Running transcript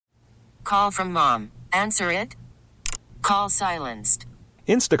Call from mom. Answer it. Call silenced.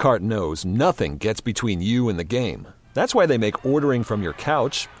 Instacart knows nothing gets between you and the game. That's why they make ordering from your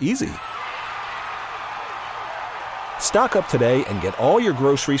couch easy. Stock up today and get all your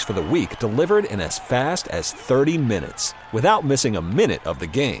groceries for the week delivered in as fast as 30 minutes without missing a minute of the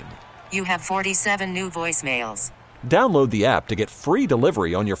game. You have 47 new voicemails. Download the app to get free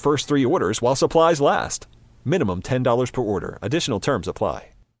delivery on your first 3 orders while supplies last. Minimum $10 per order. Additional terms apply.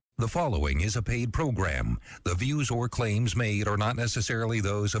 The following is a paid program. The views or claims made are not necessarily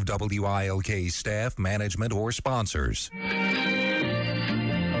those of WILK's staff, management, or sponsors.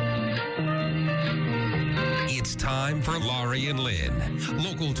 It's time for Laurie and Lynn.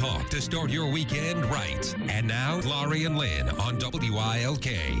 Local talk to start your weekend right. And now, Laurie and Lynn on WILK.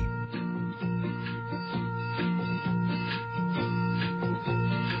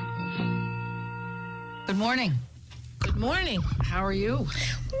 Good morning. Good morning. How are you?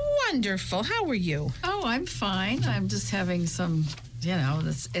 Wonderful. How are you? Oh, I'm fine. I'm just having some,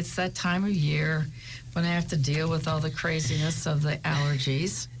 it's that time of year when I have to deal with all the craziness of the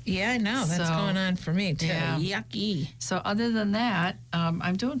allergies. Yeah, I know. That's going on for me, too. Yeah. Yucky. So other than that,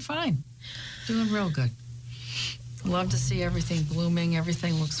 I'm doing fine. Doing real good. Love to see everything blooming.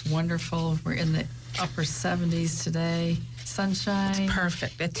 Everything looks wonderful. We're in the upper 70s today. Sunshine. It's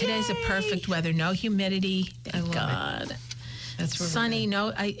perfect. Today's a perfect weather. No humidity. Thank God. That's really sunny. good. No,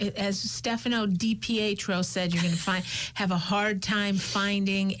 as Stefano DiPietro said, you're going to have a hard time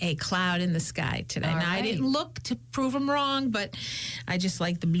finding a cloud in the sky today. All Now, right. I didn't look to prove him wrong, but I just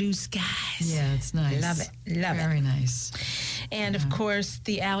like the blue skies. Yeah, it's nice. Love it. Love it. Very nice. And, of course,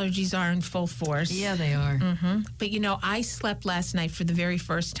 the allergies are in full force. Yeah, they are. Mm-hmm. But, I slept last night for the very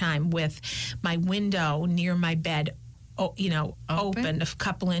first time with my window near my bed, open a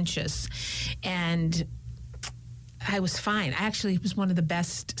couple inches. And I was fine. Actually, it was one of the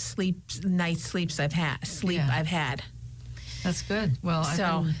best night sleeps I've had. I've had. That's good. Well,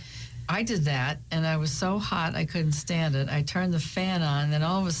 I did that, and I was so hot I couldn't stand it. I turned the fan on, and then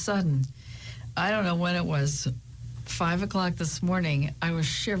all of a sudden, I don't know when it was, 5 o'clock this morning, I was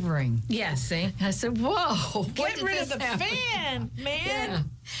shivering. Yeah, see? And I said, whoa. Get rid of the fan, man.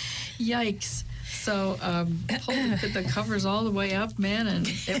 Yeah. Yikes. So pulled the covers all the way up, man, and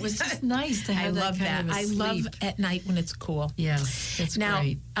it was just nice to have that kind of a sleep. I love at night when it's cool. Yes, it's now,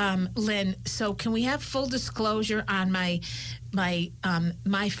 great. Lynn, so can we have full disclosure on my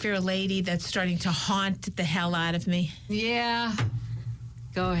My Fair Lady that's starting to haunt the hell out of me? Yeah.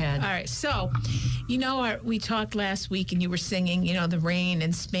 Go ahead. All right. So, we talked last week and you were singing, the rain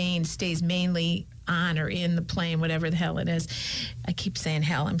in Spain stays mainly on or in the plane, whatever the hell it is. I keep saying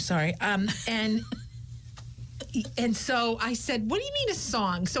hell. I'm sorry. And so I said, what do you mean a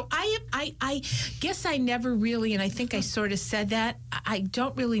song? So I guess I never really, and I think I sort of said that. I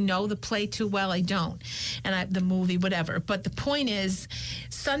don't really know the play too well. I don't. And the movie, whatever. But the point is,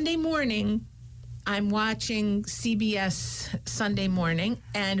 Sunday morning, I'm watching CBS Sunday morning,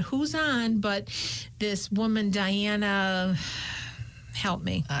 and who's on but this woman, Diana, help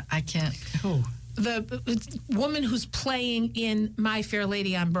me. I can't. Who? The woman who's playing in My Fair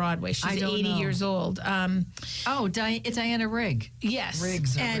Lady on Broadway. She's 80 years old. Diana Rigg. Yes.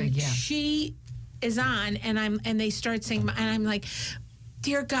 Riggs or and Rigg, yeah. She is on, and they start singing, and I'm like,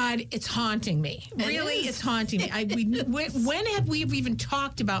 dear God, it's haunting me. Really, it's haunting me. When have we even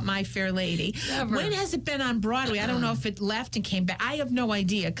talked about My Fair Lady? Never. When has it been on Broadway? I don't know if it left and came back. I have no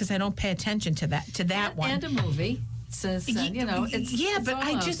idea because I don't pay attention to that one. And a movie. Says, it's but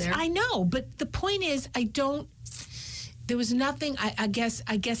all out there. I know. But the point is, I don't. There was nothing. I guess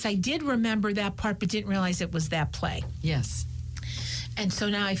I did remember that part, but didn't realize it was that play. Yes. And so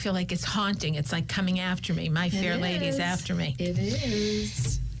now I feel like it's haunting. It's like coming after me. My Fair Lady is after me. It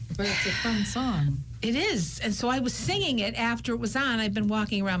is. But it's a fun song. It is. And so I was singing it after it was on. I've been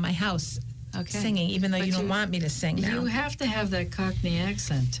walking around my house singing, even though you don't want me to sing now. You have to have that Cockney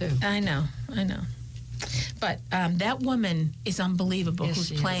accent, too. I know. But that woman is unbelievable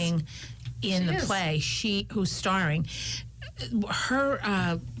who's playing in the play. Who's starring.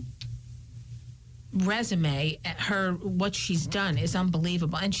 Her resume, what she's done is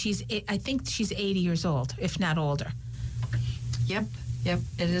unbelievable. And I think she's 80 years old, if not older. Yep. It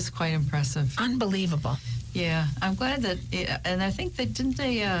is quite impressive. Unbelievable. Yeah, I'm glad that, and I think didn't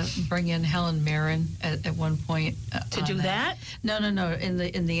they bring in Helen Mirren at one point to do that? No. In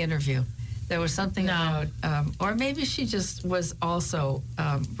the interview, there was something about, or maybe she just was also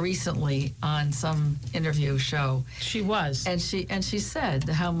recently on some interview show. She was, and she said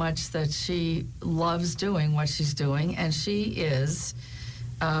how much that she loves doing what she's doing, and she is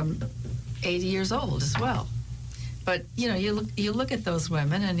 80 years old as well. But you look at those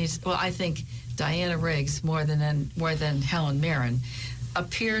women, and I think Diana Riggs more than Helen Mirren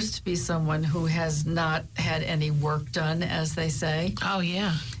appears to be someone who has not had any work done, as they say. Oh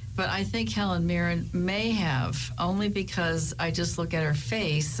yeah. But I think Helen Mirren may have, only because I just look at her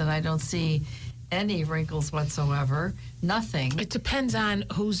face and I don't see any wrinkles whatsoever. Nothing. It depends on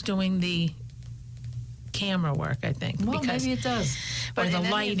who's doing the camera work, I think. Well, maybe it does. Or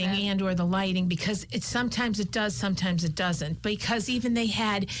the lighting, because sometimes it does, sometimes it doesn't. Because even they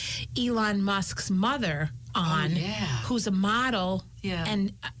had Elon Musk's mother on, who's a model,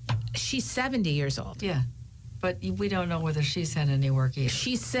 and she's 70 years old. Yeah. But we don't know whether she's had any work either.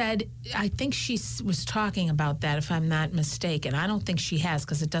 She said, I think she was talking about that, if I'm not mistaken. I don't think she has,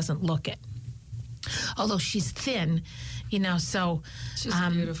 because it doesn't look it. Although she's thin, so... She's a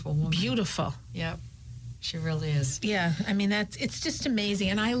beautiful woman. Beautiful. Yep. She really is. Yeah, I mean, it's just amazing.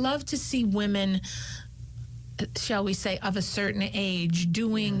 And I love to see women, shall we say, of a certain age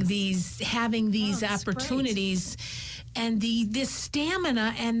doing having these opportunities. Great. And this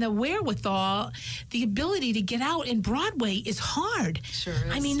stamina and the wherewithal, the ability to get out in Broadway is hard. Sure is.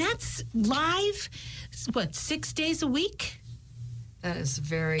 I mean, that's live, 6 days a week? That is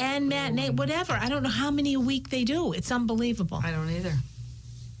very And cool. Matinee, whatever. I don't know how many a week they do. It's unbelievable. I don't either.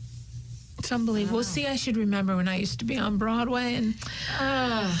 It's unbelievable. Well, see, I should remember when I used to be on Broadway, and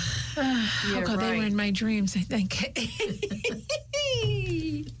they were in my dreams, I think.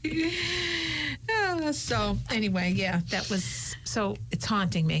 So anyway, that was, so it's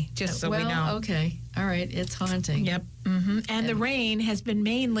haunting me, just so we know. Okay. All right. It's haunting. Yep. Mm-hmm. And the rain has been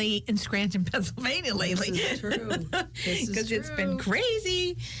mainly in Scranton, Pennsylvania lately. This is true. Because it's been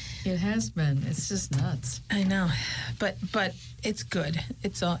crazy. It has been. It's just nuts. I know. But it's good.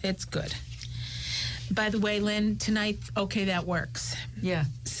 It's good. By the way, Lynn, tonight, Okay, That Works. Yeah.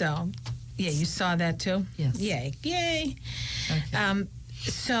 So, you saw that too? Yes. Yay. Okay.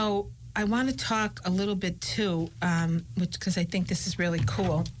 So I want to talk a little bit too, because I think this is really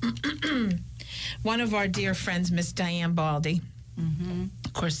cool. One of our dear friends, Miss Diane Baldy,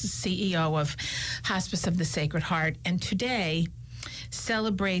 of course, the CEO of Hospice of the Sacred Heart, and today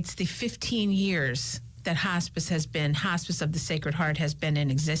celebrates the 15 years that Hospice of the Sacred Heart has been in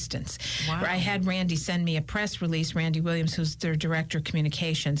existence. Wow. I had Randy send me a press release, Randy Williams, who's their director of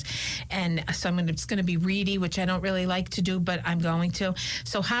communications. And so it's going to be reedy, which I don't really like to do, but I'm going to.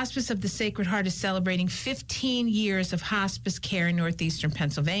 So Hospice of the Sacred Heart is celebrating 15 years of hospice care in northeastern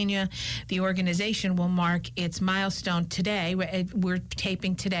Pennsylvania. The organization will mark its milestone today. We're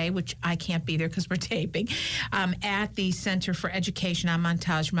taping today, which I can't be there because we're taping, at the Center for Education on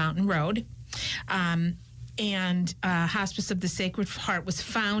Montage Mountain Road. And Hospice of the Sacred Heart was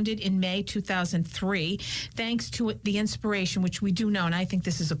founded in May 2003, thanks to the inspiration, which we do know, and I think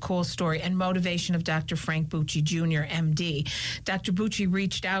this is a cool story, and motivation of Dr. Frank Bucci Jr., MD. Dr. Bucci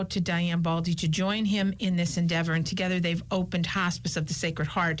reached out to Diane Baldy to join him in this endeavor, and together they've opened Hospice of the Sacred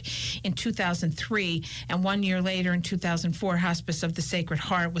Heart in 2003, and 1 year later, in 2004, Hospice of the Sacred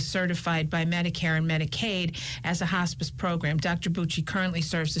Heart was certified by Medicare and Medicaid as a hospice program. Dr. Bucci currently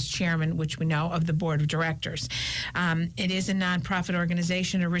serves as chairman, which we know, of the board of directors. It is a nonprofit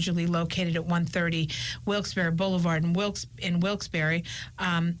organization originally located at 130 Wilkes-Barre Boulevard in Wilkes-Barre.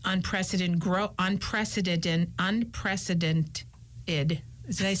 Unprecedented.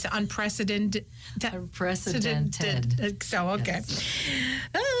 Did I say unprecedented? Unprecedented. So, okay. Yes.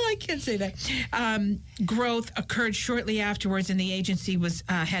 Oh, I can't say that. Growth occurred shortly afterwards, and the agency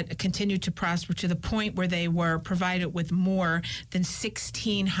had continued to prosper to the point where they were provided with more than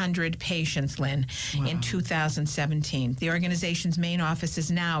 1,600 patients, Lynn, in 2017. The organization's main office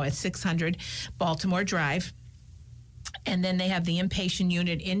is now at 600 Baltimore Drive. And then they have the inpatient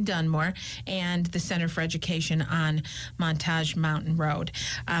unit in Dunmore and the Center for Education on Montage Mountain Road.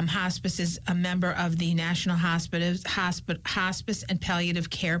 Hospice is a member of the National Hospice and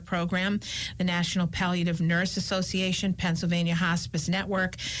Palliative Care Program, the National Palliative Nurse Association, Pennsylvania Hospice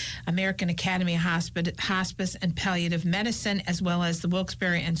Network, American Academy of Hospice and Palliative Medicine, as well as the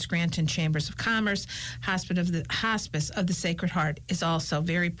Wilkes-Barre and Scranton Chambers of Commerce. Hospice of the Sacred Heart is also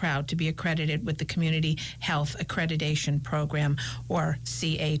very proud to be accredited with the Community Health Accreditation Program, or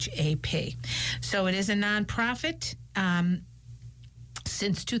CHAP. So it is a nonprofit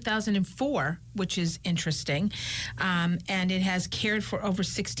since 2004, which is interesting, and it has cared for over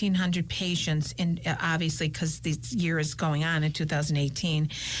 1,600 patients, obviously because this year is going on in 2018,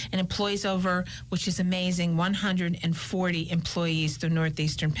 and employs over, which is amazing, 140 employees through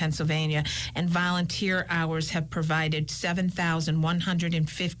northeastern Pennsylvania, and volunteer hours have provided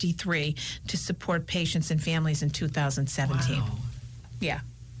 7,153 to support patients and families in 2017. Wow. Yeah.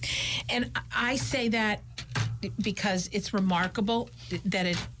 And I say that because it's remarkable that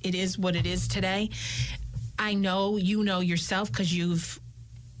it is what it is today. I know you know yourself because you've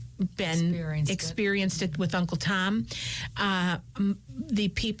been experienced it with Uncle Tom. The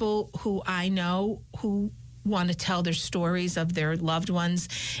people who I know who want to tell their stories of their loved ones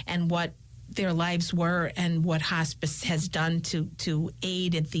and what their lives were and what hospice has done to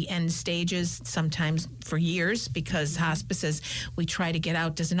aid at the end stages, sometimes for years, because hospice, as we try to get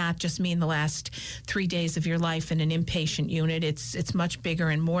out, does not just mean the last 3 days of your life in an inpatient unit. It's much bigger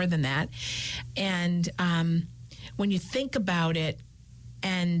and more than that. And when you think about it,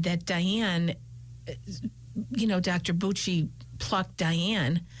 and that Diane, Dr. Bucci plucked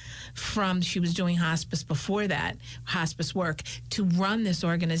Diane from, she was doing hospice before that, hospice work, to run this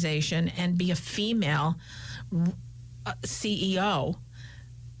organization and be a female CEO,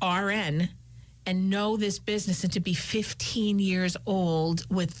 RN, and know this business, and to be 15 years old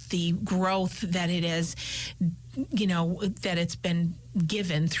with the growth that it is, that it's been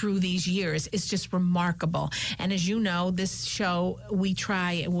given through these years is just remarkable. And as you know, this show, we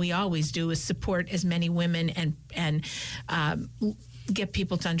try, and we always do, is support as many women and get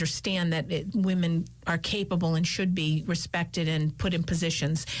people to understand that women are capable and should be respected and put in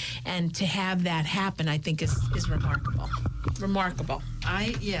positions. And to have that happen, I think is remarkable. Remarkable.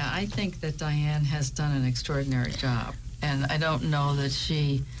 I think that Diane has done an extraordinary job. And I don't know that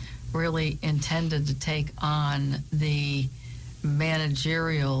she really intended to take on the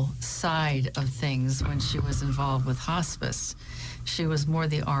managerial side of things when she was involved with hospice. She was more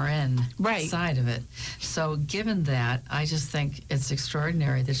the RN side of it. So given that, I just think it's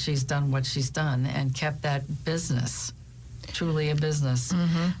extraordinary that she's done what she's done and kept that business, truly a business,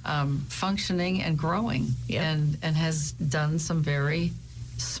 functioning and growing, and has done some very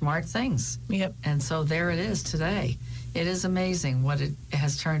smart things. Yep. And so there it is today. It is amazing what it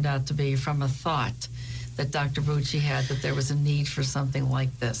has turned out to be from a thought that Dr. Bucci had, that there was a need for something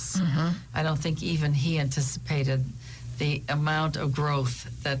like this. I don't think even he anticipated the amount of growth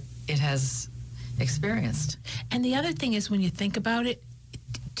that it has experienced. And the other thing is, when you think about it,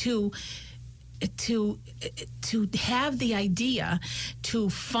 to have the idea to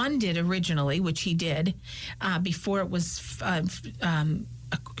fund it originally, which he did before it was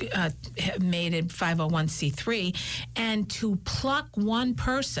made in 501c3, and to pluck one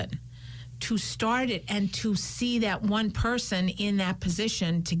person to start it and to see that one person in that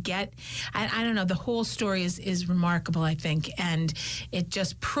position to get, I don't know, the whole story is remarkable, I think, and it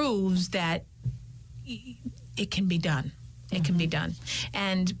just proves that it can be done. It can be done.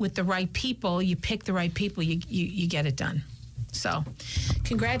 And with the right people, you pick the right people, you get it done. So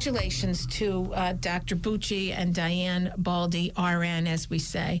congratulations to Dr. Bucci and Diane Baldi, RN, as we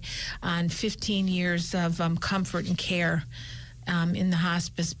say, on 15 years of comfort and care in the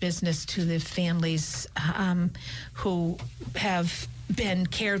hospice business to the families who have been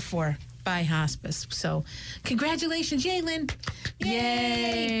cared for by hospice. So congratulations. Yay, Lynn.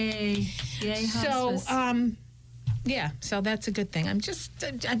 Yay. Yay, hospice. So, so that's a good thing. I'm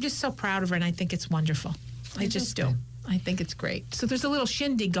just so proud of her, and I think it's wonderful. I just do. I think it's great. So there's a little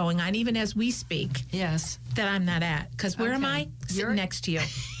shindig going on, even as we speak. Yes. That I'm not at. Because where am I? Sitting next to you.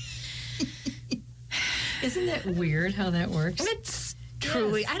 Isn't it weird how that works? It's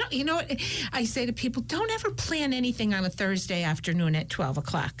truly. I don't. You know what? I say to people, don't ever plan anything on a Thursday afternoon at 12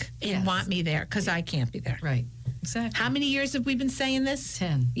 o'clock and want me there, because I can't be there. Right. Exactly. How many years have we been saying this?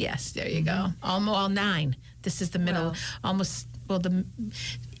 10. Yes. There you go. Almost 9. This is the middle. Well, almost. Well, this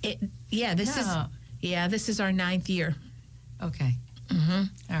is our 9th year. Okay. Mm-hmm.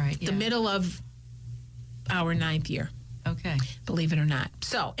 All right. The middle of our 9th year. Okay. Believe it or not.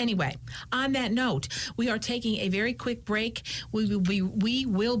 So anyway, on that note, we are taking a very quick break. We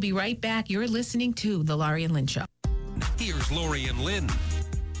will be right back. You're listening to The Laurie and Lynn Show. Here's Laurie and Lynn.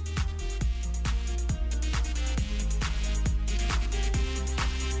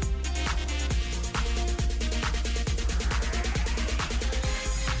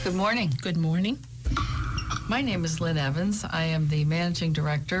 Good morning. Good morning. My name is Lynn Evans. I am the managing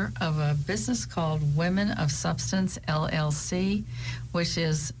director of a business called Women of Substance, LLC, which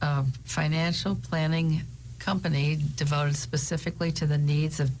is a financial planning company devoted specifically to the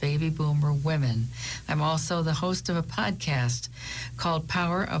needs of baby boomer women. I'm also the host of a podcast called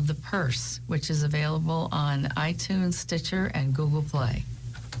Power of the Purse, which is available on iTunes, Stitcher, and Google Play.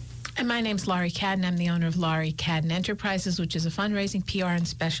 And my name's Laurie Cadden. I'm the owner of Laurie Cadden Enterprises, which is a fundraising, PR, and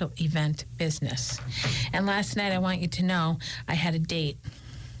special event business. And last night, I want you to know, I had a date.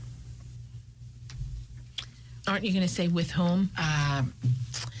 Aren't you going to say with whom?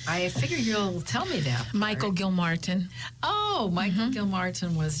 I figure you'll tell me that. Michael Gilmartin. Oh, Michael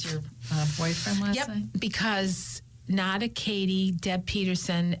Gilmartin was your boyfriend last night? Because Nada, Katie, Deb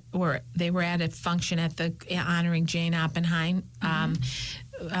Peterson they were at a function at the honoring Jane Oppenheim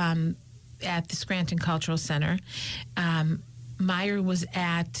at the Scranton Cultural Center. Meyer was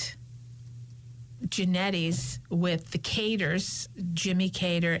at Janetti's with the Caters, Jimmy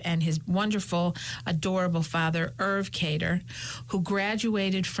Cater, and his wonderful, adorable father, Irv Cater, who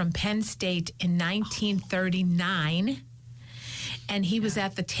graduated from Penn State in 1939. And he was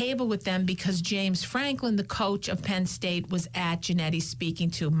at the table with them because James Franklin, the coach of Penn State, was at Janetti's speaking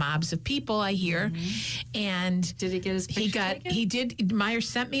to mobs of people, I hear. And did he get his picture taken? He did. Meyer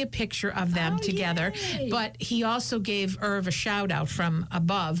sent me a picture of them together. Yay. But he also gave Irv a shout out from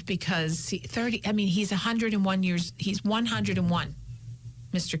above because he's 101 years. He's 101,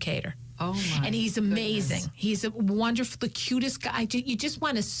 Mr. Cater. Oh, my And he's amazing. goodness. He's a wonderful, the cutest guy. You just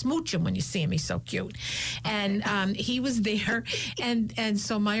want to smooch him when you see him. He's so cute. And he was there. And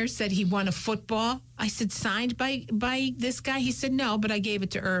so Meyer said he won a football. I said, signed by this guy? He said, no, but I gave it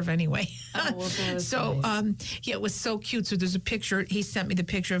to Irv anyway. Oh, well, that is so, nice. it was so cute. So there's a picture. He sent me the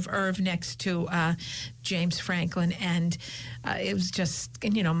picture of Irv next to James Franklin. And it was just,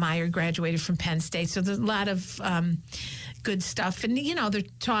 Meyer graduated from Penn State. So there's a lot of good stuff. And, they're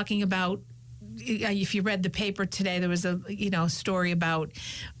talking about, if you read the paper today, there was a, story about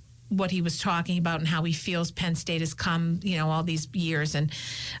what he was talking about and how he feels Penn State has come, all these years. And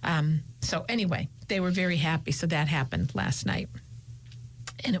so anyway, they were very happy. So that happened last night.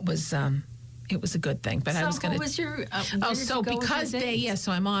 And it was a good thing. But so I was going to. What was your? So because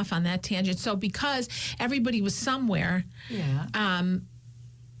so I'm off on that tangent. So because everybody was somewhere,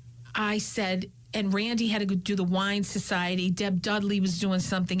 I said, and Randy had to go do the wine society. Deb Dudley was doing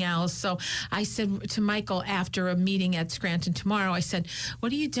something else. So I said to Michael after a meeting at Scranton tomorrow, I said,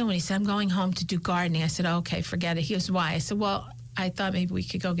 what are you doing? He said, I'm going home to do gardening. I said, oh, okay, forget it. He goes, why? I said, well, I thought maybe we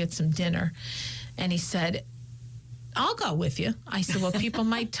could go get some dinner. And he said, I'll go with you. I said, well, people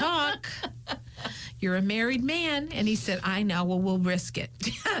might talk. You're a married man. And he said, I know. Well, we'll risk it.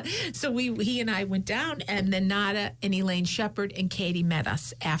 So he and I went down, and then Nada and Elaine Shepard and Katie met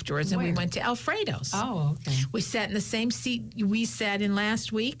us afterwards. And we went to Alfredo's. Oh, okay. We sat in the same seat we sat in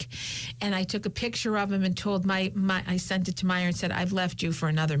last week. And I took a picture of him and told I sent it to Meyer and said, I've left you for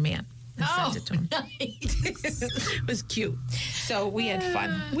another man. And sent it to him. Nice. It was cute. So we had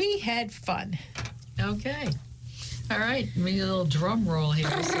fun. We had fun. Okay. All right, we need a little drum roll here.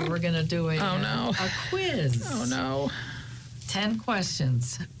 So we're going to do a quiz. Oh, no. 10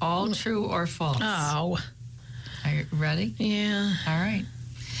 questions, all true or false. Oh. Are you ready? Yeah. All right.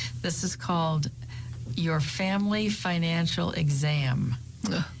 This is called Your Family Financial Exam.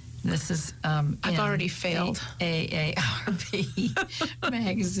 Ugh. This is I've already failed. AARP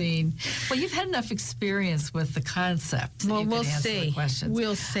magazine. Well, you've had enough experience with the concept. Well, you we'll can answer see. The questions.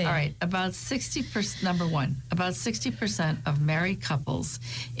 We'll see. All right. About 60%. Number one. About 60% of married couples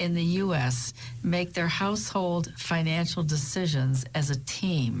in the U.S. make their household financial decisions as a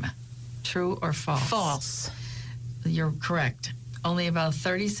team. True or false? False. You're correct. Only about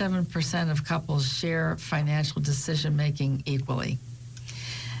 37% of couples share financial decision making equally,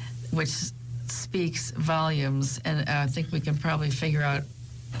 which speaks volumes, and I think we can probably figure out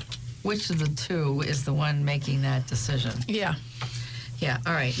which of the two is the one making that decision. Yeah. Yeah,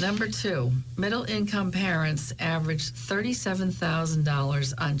 all right. Number two, middle-income parents average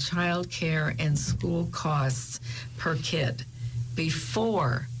 $37,000 on child care and school costs per kid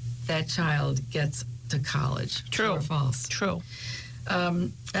before that child gets to college. True. Or false? True.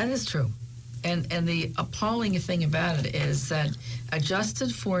 That is true. And the appalling thing about it is that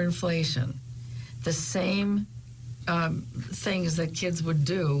adjusted for inflation, the same things that kids would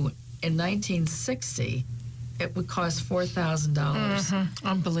do in 1960, it would cost $4,000. Mm-hmm.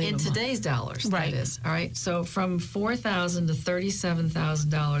 Unbelievable. In today's dollars, right. That is. All right, so from $4,000 to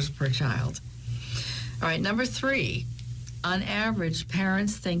 $37,000 per child. All right, number three, on average,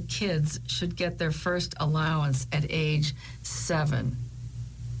 parents think kids should get their first allowance at age 7.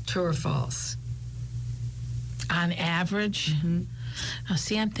 True or false? On average? Mm-hmm. Oh,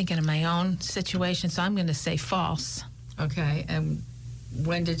 see, I'm thinking of my own situation, so I'm going to say false. Okay, and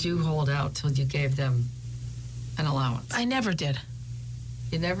when did you hold out till you gave them an allowance? I never did.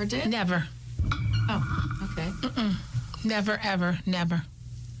 You never did? Never. Oh, okay. Never, ever, never.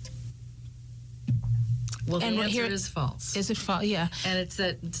 Well, the answer is false. Is it false? Yeah. And it's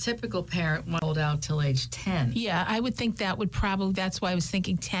that typical parent won't hold out till age 10. Yeah, I would think that would probably, that's why I was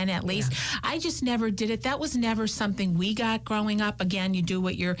thinking 10 at least. Yeah. I just never did it. That was never something we got growing up. Again, you do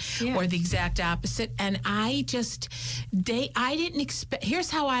what you're, or the exact opposite. And I didn't expect,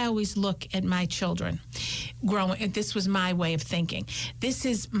 here's how I always look at my children growing. This was my way of thinking. This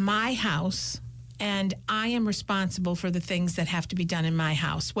is my house. And I am responsible for the things that have to be done in my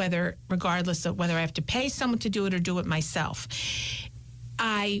house, regardless of whether I have to pay someone to do it or do it myself.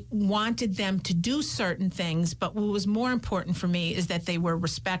 I wanted them to do certain things, but what was more important for me is that they were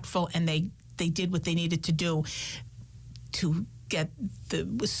respectful and they did what they needed to do to get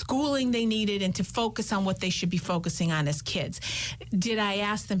the schooling they needed and to focus on what they should be focusing on as kids. Did I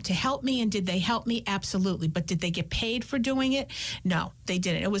ask them to help me, and did they help me? Absolutely. But did they get paid for doing it? No, they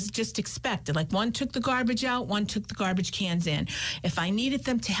didn't. It was just expected. Like, one took the garbage out, one took the garbage cans in. If I needed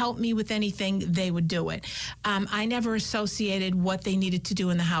them to help me with anything, they would do it. I never associated what they needed to do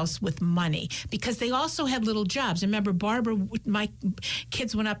in the house with money, because they also had little jobs. Remember, Barbara, my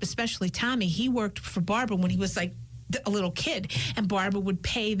kids went up, especially Tommy, he worked for Barbara when he was like a little kid, and Barbara would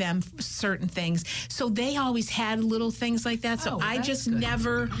pay them for certain things. So they always had little things like that. So I just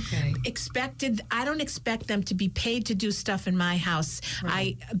never expected, I don't expect them to be paid to do stuff in my house.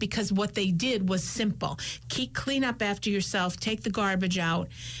 Right. Because what they did was simple. Clean up after yourself, take the garbage out,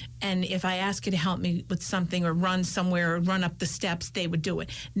 and if I ask you to help me with something or run somewhere or run up the steps, they would do it.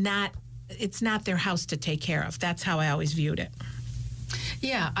 It's not their house to take care of. That's how I always viewed it.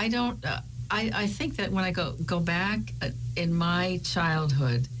 Yeah, I don't... I think that when I go back in my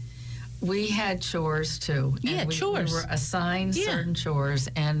childhood, we had chores too. Yeah, chores. We were assigned certain chores,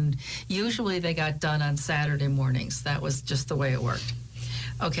 and usually they got done on Saturday mornings. That was just the way it worked.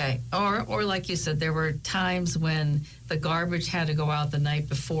 Okay, or like you said, there were times when the garbage had to go out the night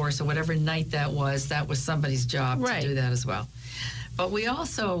before, so whatever night that was somebody's job to do that as well. But we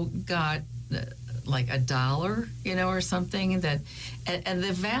also got like $1, or something and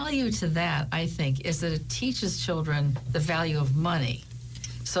the value to that, I think, is that it teaches children the value of money,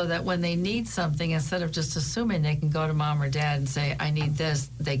 so that when they need something, instead of just assuming they can go to mom or dad and say, I need this,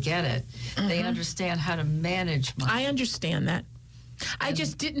 they get it. Mm-hmm. They understand how to manage money. I understand that. I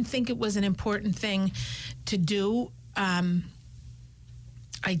just didn't think it was an important thing to do. I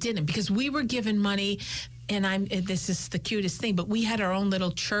didn't, because we were given money. And this is the cutest thing, but we had our own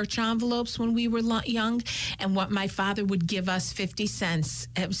little church envelopes when we were young, and what my father would give us 50 cents,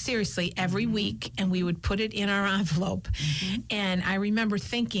 seriously, every week, and we would put it in our envelope. Mm-hmm. And I remember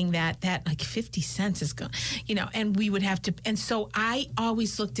thinking that like 50 cents is going, and we would have to, and so I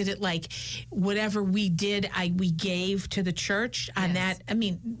always looked at it like whatever we did, we gave to the church on that. I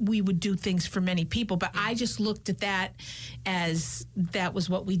mean, we would do things for many people, but I just looked at that as that was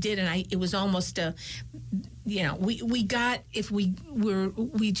what we did, and it was almost a, we got, it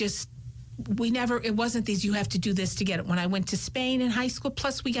wasn't these, you have to do this to get it. When I went to Spain in high school,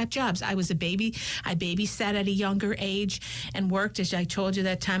 plus we got jobs. I was a baby. I babysat at a younger age and worked. As I told you,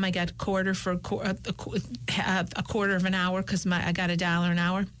 that time I got a quarter for a quarter of an hour, because I got $1 an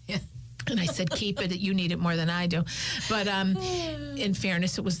hour. Yeah. And I said, keep it. You need it more than I do. But in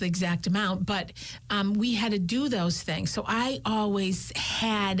fairness, it was the exact amount. But we had to do those things. So I always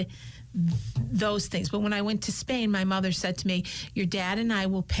had those things. But when I went to Spain, my mother said to me, your dad and I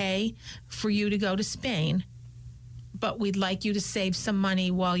will pay for you to go to Spain, but we'd like you to save some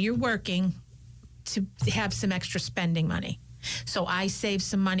money while you're working to have some extra spending money. So I saved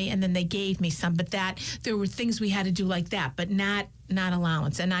some money, and then they gave me some. But there were things we had to do like that, but not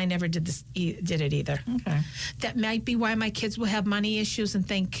allowance. And I never did it either. Okay. That might be why my kids will have money issues and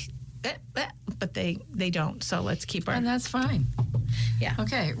think, but they don't. So let's keep our... And that's fine. Yeah.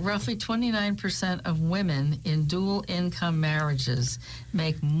 Okay. Roughly 29% of women in dual income marriages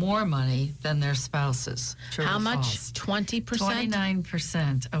make more money than their spouses. True How or much? false? 20%?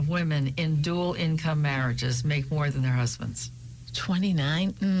 29% of women in dual income marriages make more than their husbands.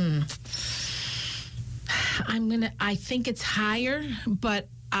 29? I think it's higher, but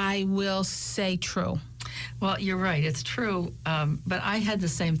I will say true. Well, you're right. It's true. But I had the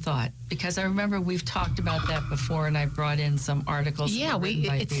same thought, because I remember we've talked about that before, and I brought in some articles. Yeah,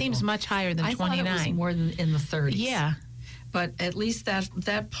 it seems much higher than 29. I thought it was more than in the 30s. Yeah. But at least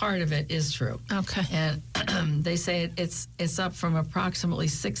that part of it is true. Okay. And they say it's up from approximately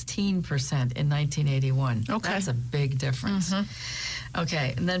 16% in 1981. Okay. That's a big difference. Mm-hmm.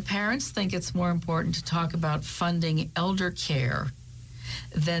 Okay. And then parents think it's more important to talk about funding elder care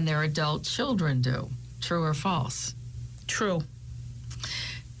than their adult children do. True or false? True.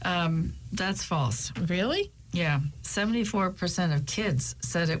 That's false. Really? Yeah, 74% of kids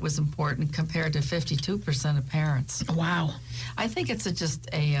said it was important compared to 52% of parents. Wow. I think it's just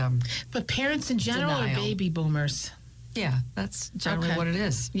But parents in general denial. are baby boomers. Yeah, that's generally Okay. what it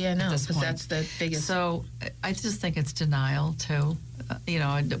is. Yeah, no, at this because point. that's the biggest. So I just think it's denial too.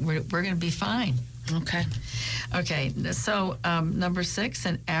 We're going to be fine. Okay. Okay, so number 6,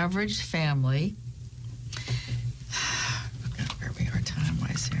 an average family. Where we are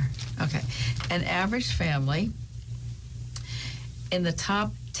time-wise here. Okay, an average family in the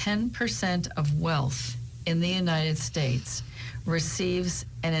top 10% of wealth in the United States receives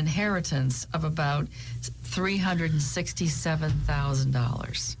an inheritance of about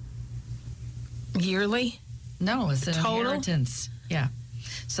 $367,000. Yearly? No, it's an Total? inheritance. Yeah.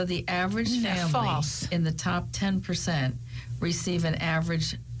 So the average Isn't that family false? in the top 10% receive an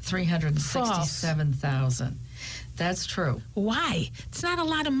average $367,000. That's true. Why? It's not a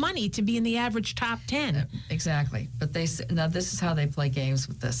lot of money to be in the average top 10. Exactly. But now this is how they play games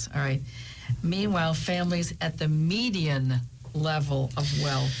with this. All right. Meanwhile, families at the median level of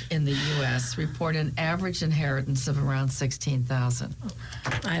wealth in the U.S. report an average inheritance of around $16,000.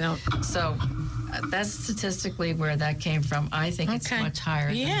 I don't. So that's statistically where that came from. I think it's much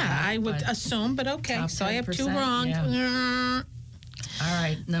higher than that. I would but assume, but okay. top So I have 2 10%, wrong. yeah. All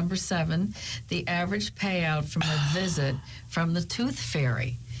right, number 7, the average payout from a visit from the Tooth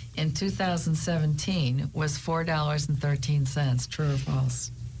Fairy in 2017 was $4.13. True or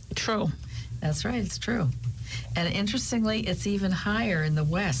false? True. That's right, it's true. And interestingly, it's even higher in the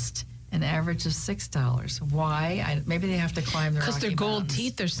West, an average of $6. Why? Maybe they have to climb the Because Rocky they're gold Mountains.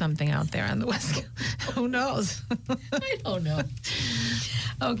 teeth or something out there on the West Coast. Who knows? I don't know.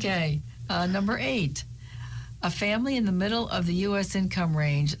 Okay, number 8. A family in the middle of the U.S. income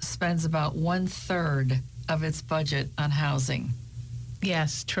range spends about 1/3 of its budget on housing.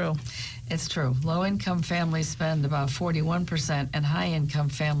 Yes, true. It's true. Low-income families spend about 41% and high-income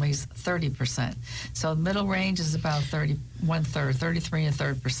families 30%. So the middle range is about 1/3, 33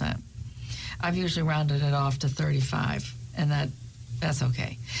 1/3%. I've usually rounded it off to 35, and that's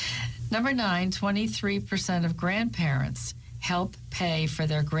okay. Number 9, 23% of grandparents help pay for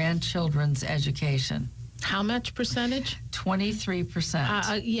their grandchildren's education. How much percentage?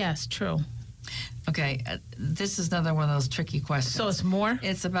 23%. Yes, true. Okay, this is another one of those tricky questions. So it's more?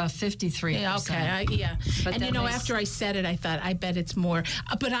 It's about 53%. Yeah, okay. But And then after I said it, I thought, I bet it's more.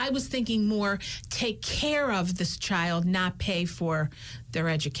 But I was thinking more take care of this child, not pay for their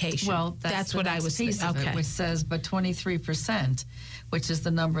education. Well, that's what the I next was piece thinking. of it, which says, but 23%, which is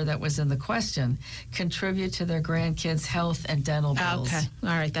the number that was in the question, contribute to their grandkids' health and dental bills. Okay. All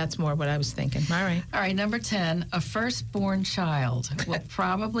right. That's more what I was thinking. All right. All right, number 10, a firstborn child will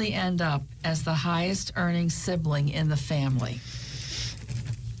probably end up as the highest earning sibling in the family.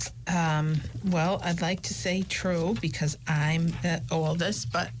 Well, I'd like to say true because I'm the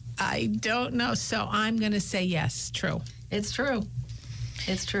oldest, but I don't know. So I'm going to say yes, true. It's true.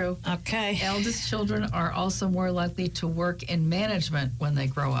 It's true. Okay. Eldest children are also more likely to work in management when they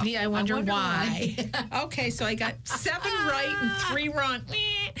grow up. Yeah, I wonder why. Okay, so I got 7 right and 3 wrong.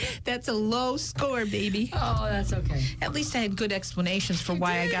 That's a low score, baby. Oh, that's okay. At least I had good explanations for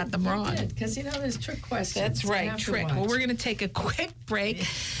why I got them wrong. Because, there's trick questions. That's You right, have to trick. watch. Well, we're going to take a quick break.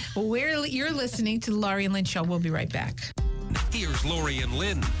 You're listening to the Laurie and Lynn Show. We'll be right back. Here's Laurie and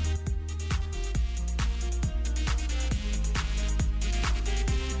Lynn.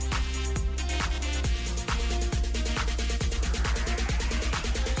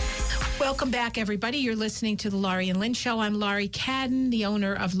 Welcome back, everybody. You're listening to the Laurie and Lynn Show. I'm Laurie Cadden, the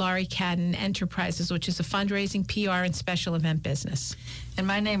owner of Laurie Cadden Enterprises, which is a fundraising, PR, and special event business. And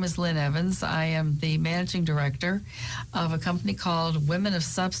my name is Lynn Evans. I am the managing director of a company called Women of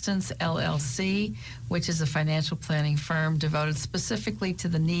Substance, LLC, which is a financial planning firm devoted specifically to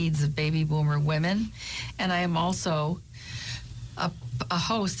the needs of baby boomer women. And I am also a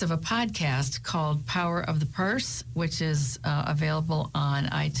host of a podcast called Power of the Purse, which is available on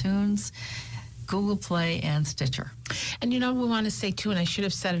iTunes, Google Play, and Stitcher. And we want to say, too, and I should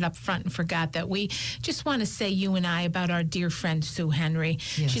have said it up front and forgot, that we just want to say you and I about our dear friend Sue Henry.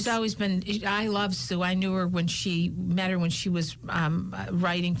 Yes. She's always been, I love Sue. I knew her when met her when she was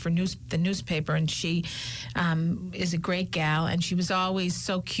writing for the newspaper, and she is a great gal, and she was always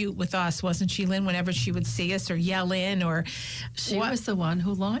so cute with us, wasn't she, Lynn, whenever she would see us or yell in or... She was the one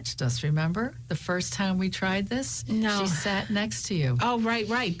who launched us, remember? The first time we tried this? No. She sat next to you. Oh,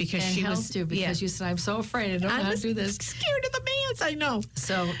 right, because and she helped was... you because you said, I'm so afraid I don't know how to do this. Scared of the man's, I know.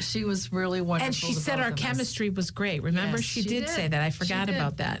 So she was really wonderful. And she to said both our of us. chemistry was great. Remember, Yes, she she did did. say that. I forgot She did.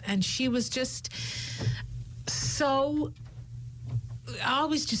 about that. And she was just so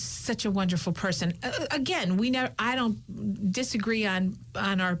always just such a wonderful person. Again, I don't disagree on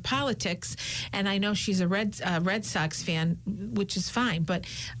our politics, and I know she's a Red Sox fan, which is fine. But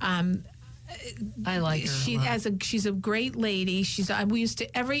I like her. She's a great lady. We used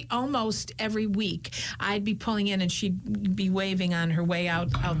to almost every week I'd be pulling in and she'd be waving on her way out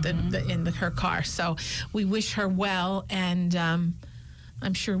in her car. So we wish her well, and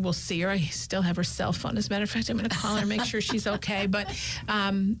I'm sure we'll see her. I still have her cell phone. As a matter of fact, I'm going to call her and make sure she's okay. But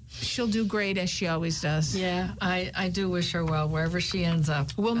she'll do great, as she always does. Yeah, I do wish her well wherever she ends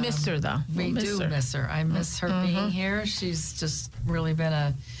up. We'll miss her, though. We do miss her. I miss her being here. She's just really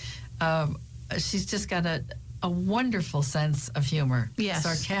been she's just got a wonderful sense of humor. Yes.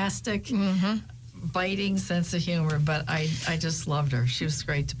 Sarcastic, biting sense of humor. But I just loved her. She was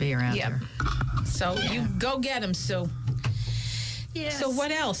great to be around her. So you go get him, Sue. Yes. So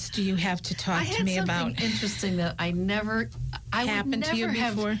what else do you have to talk to me about? Something interesting that I happened to you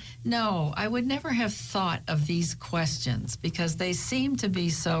before? No, I would never have thought of these questions because they seem to be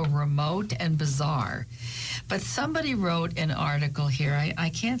so remote and bizarre. But somebody wrote an article here. I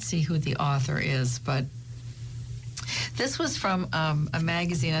can't see who the author is, but this was from a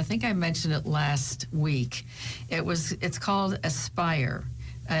magazine. I think I mentioned it last week. It's called Aspire,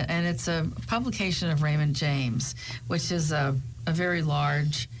 and it's a publication of Raymond James, which is a very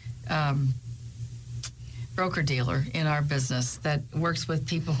large broker-dealer in our business that works with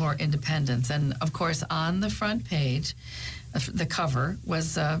people who are independents. And, of course, on the front page, the cover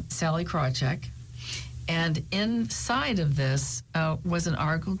was Sally Krawcheck. And inside of this was an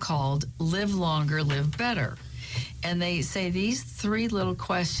article called Live Longer, Live Better. And they say these 3 little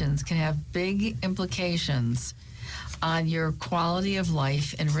questions can have big implications on your quality of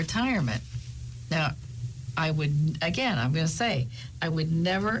life in retirement. Now, I'm going to say, I would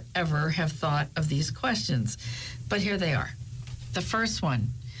never, ever have thought of these questions. But here they are. The first one,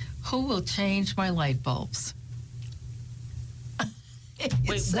 who will change my light bulbs?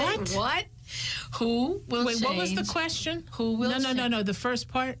 Wait, what? Who will change? Wait, what was the question? Who will change? No, the first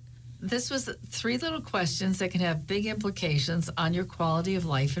part. This was 3 little questions that can have big implications on your quality of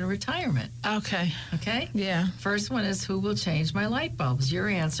life in retirement. Okay. Okay? Yeah. First one is, who will change my light bulbs? Your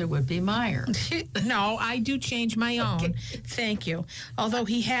answer would be Meyer. No, I do change my own. Okay. Thank you. Although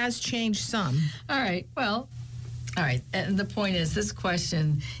he has changed some. All right. Well, all right. And the point is, this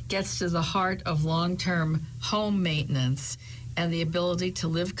question gets to the heart of long-term home maintenance and the ability to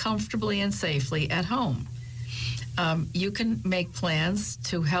live comfortably and safely at home. You can make plans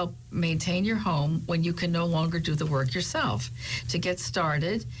to help maintain your home when you can no longer do the work yourself. To get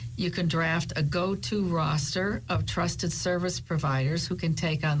started, you can draft a go-to roster of trusted service providers who can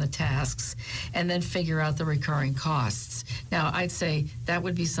take on the tasks and then figure out the recurring costs. Now, I'd say that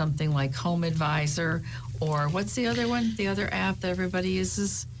would be something like Home Advisor, or what's the other one? The other app that everybody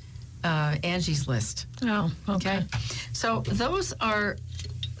uses? Angie's List. Oh, okay. So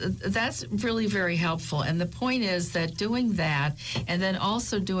that's really very helpful. And the point is that doing that and then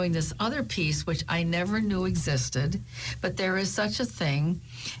also doing this other piece, which I never knew existed, but there is such a thing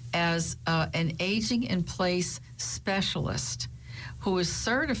as an aging in place specialist who is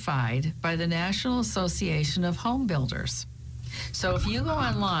certified by the National Association of Home Builders. So if you go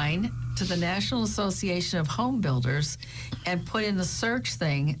online to the National Association of Home Builders and put in the search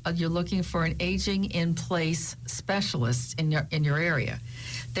thing, you're looking for an aging in place specialist in your area.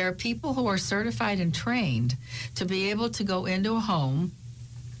 There are people who are certified and trained to be able to go into a home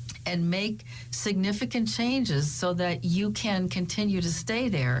and make significant changes so that you can continue to stay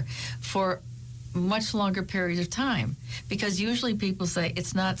there for much longer period of time. Because usually people say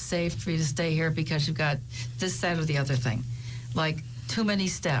it's not safe for you to stay here because you've got this, that, or the other thing. Like too many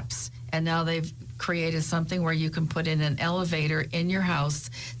steps. And now they've created something where you can put in an elevator in your house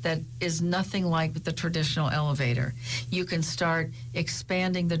that is nothing like the traditional elevator. You can start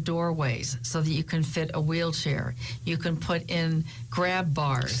expanding the doorways so that you can fit a wheelchair. You can put in grab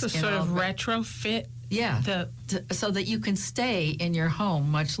bars. So sort of retrofit? Yeah, so that you can stay in your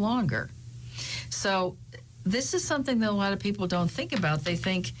home much longer. So this is something that a lot of people don't think about. They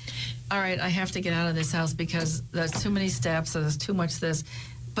think, all right, I have to get out of this house because there's too many steps or there's too much this.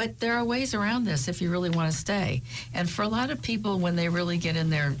 But there are ways around this if you really want to stay. And for a lot of people, when they really get in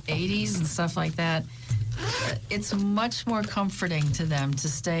their 80s and stuff like that, it's much more comforting to them to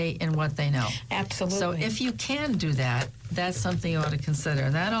stay in what they know. Absolutely. So if you can do that, that's something you ought to consider.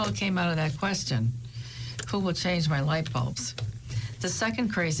 And that all came out of that question, who will change my light bulbs? The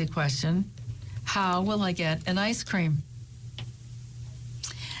second crazy question, how will I get an ice cream?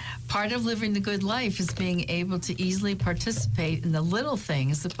 Part of living the good life is being able to easily participate in the little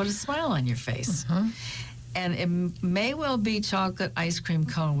things that put a smile on your face. And it may well be chocolate ice cream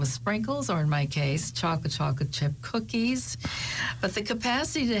cone with sprinkles, or in my case, chocolate chip cookies. But the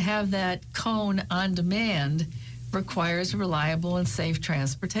capacity to have that cone on demand requires reliable and safe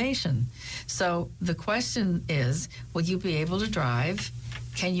transportation. So the question is, will you be able to drive?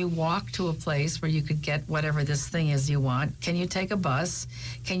 Can you walk to a place where you could get whatever this thing is you want? Can you take a bus?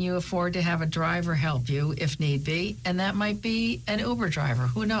 Can you afford to have a driver help you if need be? And that might be an Uber driver,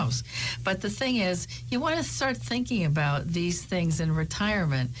 who knows? But the thing is, you want to start thinking about these things in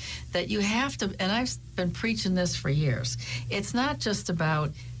retirement, that you have to, and I've been preaching this for years. It's not just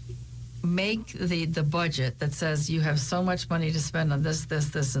about make the budget that says you have so much money to spend on this,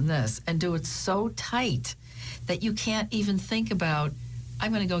 and this, and do it so tight that you can't even think about,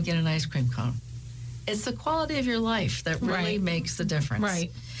 I'm going to go get an ice cream cone. It's the quality of your life that really makes the difference.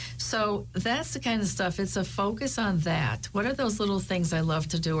 Right. So that's the kind of stuff. It's a focus on that. What are those little things I love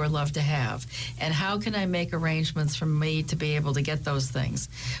to do or love to have? And how can I make arrangements for me to be able to get those things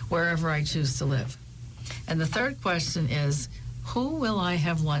wherever I choose to live? And the third question is, who will I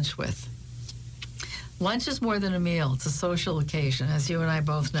have lunch with? Lunch is more than a meal. It's a social occasion, as you and I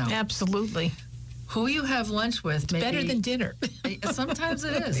both know. Absolutely. Who you have lunch with may Better be, than dinner. Sometimes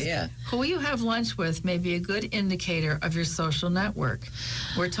it is. Yeah. Who you have lunch with may be a good indicator of your social network.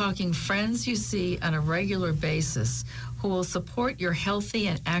 We're talking friends you see on a regular basis who will support your healthy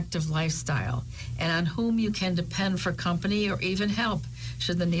and active lifestyle, and on whom you can depend for company or even help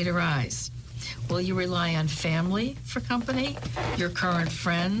should the need arise. Will you rely on family for company, your current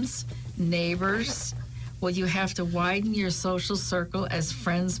friends, neighbors? Will you have to widen your social circle as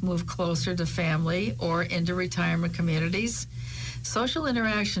friends move closer to family or into retirement communities? Social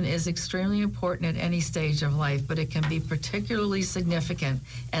interaction is extremely important at any stage of life, but it can be particularly significant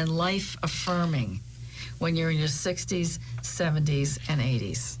and life-affirming when you're in your 60s, 70s, and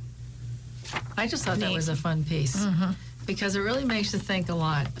 80s. I just thought that was a fun piece because it really makes you think a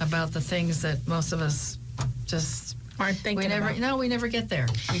lot about the things that most of us just aren't thinking about. No, we never get there.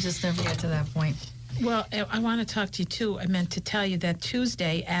 We just never get to that point. Well, I want to talk to you, too. I meant to tell you that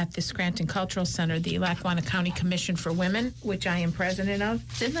Tuesday at the Scranton Cultural Center, the Lackawanna County Commission for Women, which I am president of.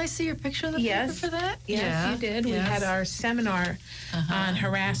 Didn't I see your picture in the paper for that? Yes, you did. Yes. We had our seminar on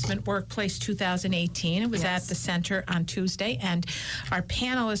Harassment Workplace 2018. It was at the center on Tuesday, and our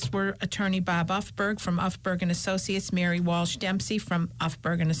panelists were Attorney Bob Uffberg from Uffberg & Associates, Mary Walsh Dempsey from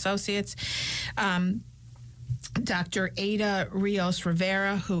Uffberg & Associates, Dr. Ada Rios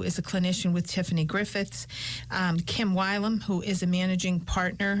Rivera, who is a clinician with Tiffany Griffiths, Kim Wylam, who is a managing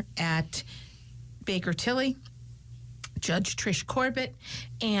partner at Baker Tilly, Judge Trish Corbett,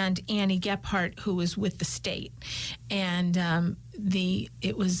 and Annie Gephardt, who is with the state. And I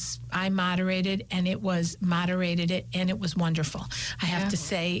moderated, and it was wonderful. I have to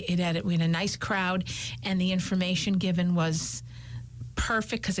say, we had a nice crowd, and the information given was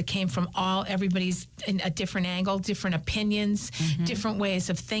perfect because it came from everybody's in a different angle, different opinions, different ways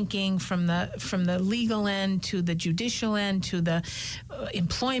of thinking, from the legal end to the judicial end to the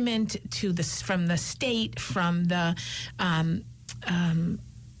employment to from the state, from the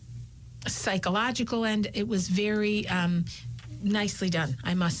psychological end. It was very nicely done,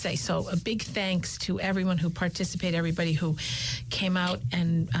 I must say. So a big thanks to everyone who participated, everybody who came out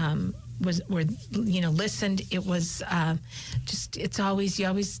and listened. It was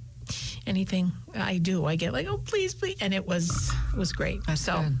anything I do, I get like, oh, please, and it was great. That's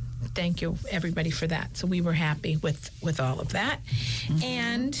good. Thank you, everybody, for that. So we were happy with all of that.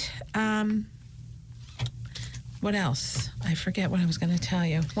 And what else? I forget what I was going to tell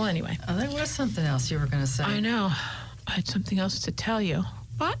you. Well, anyway. There was something else you were going to say. I know. I had something else to tell you.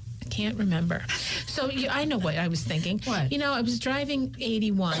 What? I can't remember. So I know what I was thinking. What? I was driving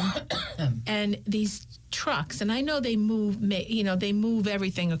 81, and these trucks, and I know they move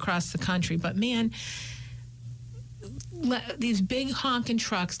everything across the country, but man, these big honking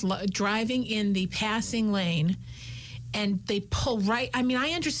trucks driving in the passing lane, and they pull right. I mean,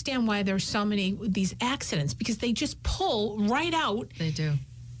 I understand why there's so many these accidents, because they just pull right out. They do.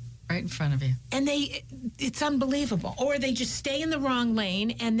 Right in front of you. And it's unbelievable. Or they just stay in the wrong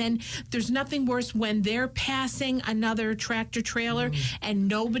lane, and then there's nothing worse when they're passing another tractor trailer and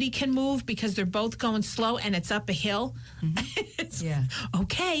nobody can move because they're both going slow and it's up a hill. It's,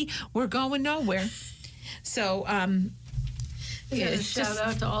 okay, we're going nowhere. So, shout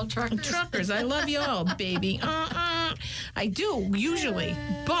out to all truckers. Truckers, I love you all, baby. I do, usually.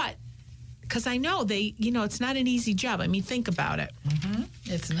 But because I know it's not an easy job. I mean, think about it.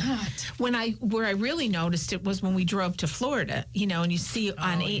 It's not. Where I really noticed it was when we drove to Florida, and you see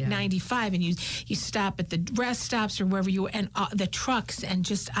on 895, and you stop at the rest stops or wherever you were, and the trucks, and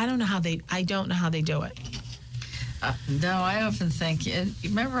just I don't know how they do it. No, I often think, you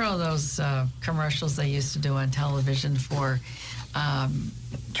remember all those commercials they used to do on television for...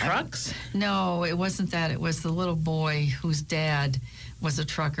 Trucks? No, it wasn't that. It was the little boy whose dad was a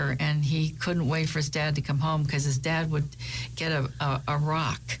trucker, and he couldn't wait for his dad to come home because his dad would get a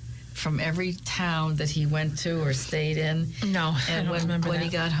rock from every town that he went to or stayed in. No, and I don't remember when that.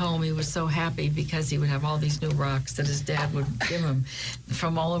 he got home, he was so happy because he would have all these new rocks that his dad would give him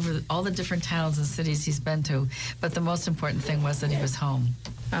from all over all the different towns and cities he's been to. But the most important thing was that he was home.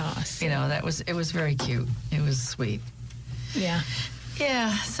 Oh, you know, it was very cute. It was sweet. Yeah.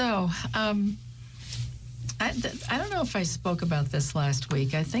 Yeah. So, I don't know if I spoke about this last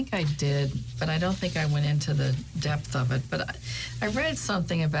week. I think I did, but I don't think I went into the depth of it. But I read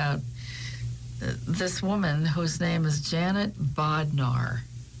something about this woman whose name is Janet Bodnar.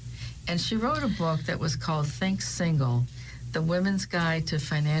 And she wrote a book that was called Think Single, The Women's Guide to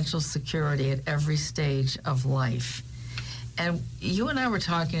Financial Security at Every Stage of Life. And you and I were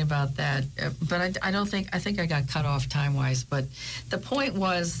talking about that, but I think I got cut off time-wise. But the point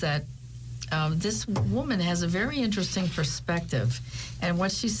was that this woman has a very interesting perspective. And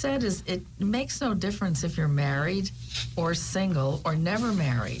what she said is it makes no difference if you're married or single or never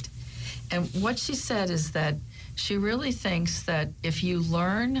married. And what she said is that she really thinks that if you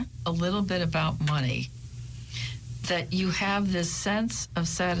learn a little bit about money, that you have this sense of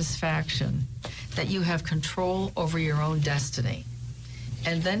satisfaction, that you have control over your own destiny.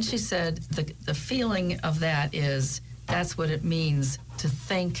 And then she said the feeling of that is that's what it means to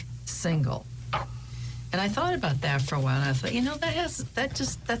think single. And I thought about that for a while, and I thought, you know,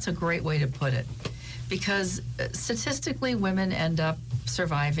 that's a great way to put it. Because statistically, women end up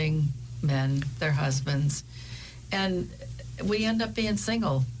surviving men, their husbands, and we end up being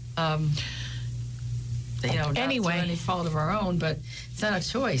single. You know, not through any fault of our own, but it's not a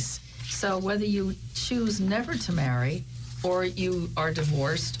choice. So whether you choose never to marry, or you are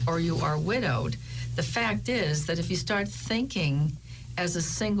divorced, or you are widowed, the fact is that if you start thinking as a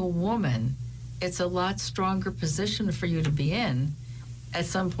single woman, it's a lot stronger position for you to be in at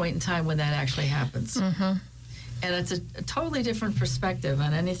some point in time when that actually happens. Mm-hmm. And it's a totally different perspective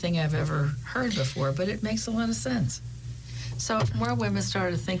on anything I've ever heard before, but it makes a lot of sense. So if more women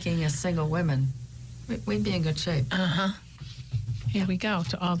started thinking as single women, we'd be in good shape. Uh-huh. Here we go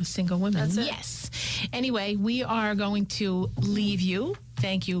to all the single women. That's it. Yes. Anyway, we are going to leave you.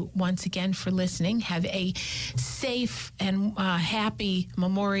 Thank you once again for listening. Have a safe and happy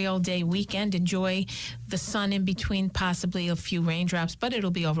Memorial Day weekend. Enjoy the sun in between, possibly a few raindrops, but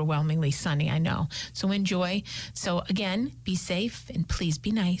it'll be overwhelmingly sunny, I know. So enjoy. So again, be safe and please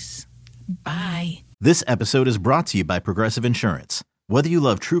be nice. Bye. This episode is brought to you by Progressive Insurance. Whether you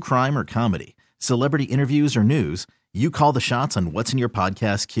love true crime or comedy, celebrity interviews or news, you call the shots on what's in your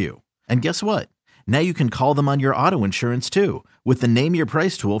podcast queue. And guess what? Now you can call them on your auto insurance too with the Name Your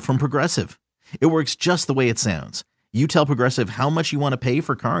Price tool from Progressive. It works just the way it sounds. You tell Progressive how much you want to pay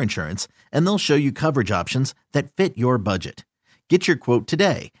for car insurance, and they'll show you coverage options that fit your budget. Get your quote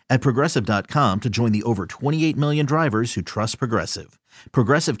today at Progressive.com to join the over 28 million drivers who trust Progressive.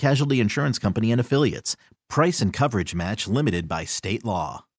 Progressive Casualty Insurance Company and Affiliates. Price and coverage match limited by state law.